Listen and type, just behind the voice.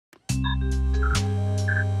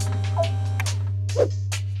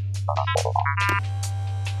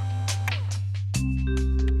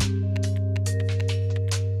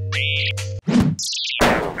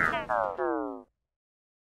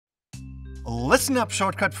Listen up,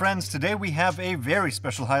 shortcut friends. Today we have a very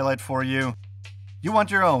special highlight for you. You want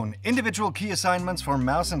your own individual key assignments for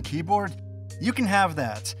mouse and keyboard? You can have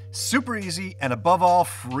that. Super easy and above all,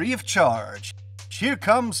 free of charge. Here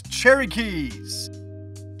comes Cherry Keys.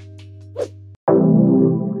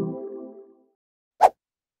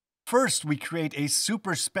 First, we create a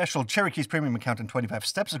super special Cherry Keys premium account in 25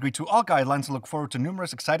 steps, agree to all guidelines, and look forward to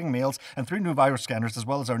numerous exciting mails and 3 new virus scanners, as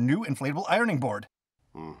well as our new inflatable ironing board.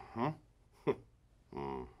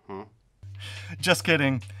 Just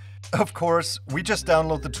kidding. Of course, we just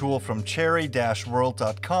download the tool from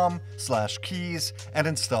cherry-world.com/keys and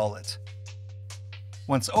install it.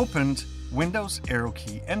 Once opened, Windows arrow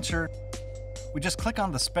key enter. We just click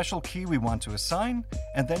on the special key we want to assign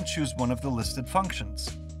and then choose one of the listed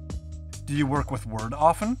functions. Do you work with Word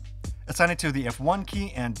often? Assign it to the F1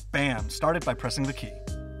 key and bam, start it by pressing the key.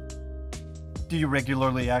 Do you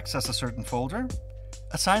regularly access a certain folder?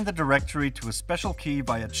 Assign the directory to a special key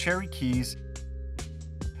via Cherry Keys,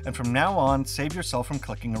 and from now on, save yourself from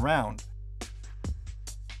clicking around.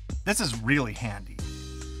 This is really handy.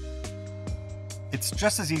 It's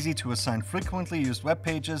just as easy to assign frequently used web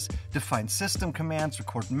pages, define system commands,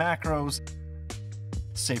 record macros,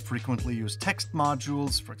 save frequently used text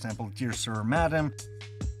modules, for example, Dear Sir or Madam,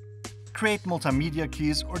 create multimedia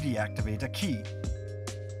keys, or deactivate a key.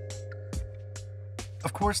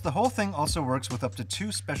 Of course, the whole thing also works with up to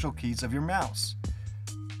 2 special keys of your mouse.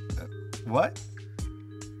 What?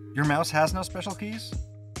 Your mouse has no special keys?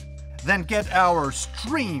 Then get our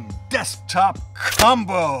Stream Desktop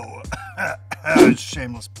Combo!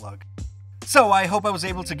 Shameless plug. So I hope I was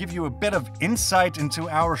able to give you a bit of insight into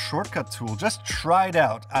our shortcut tool. Just try it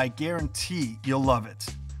out. I guarantee you'll love it.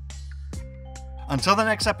 Until the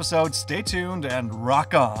next episode, stay tuned and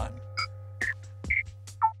rock on!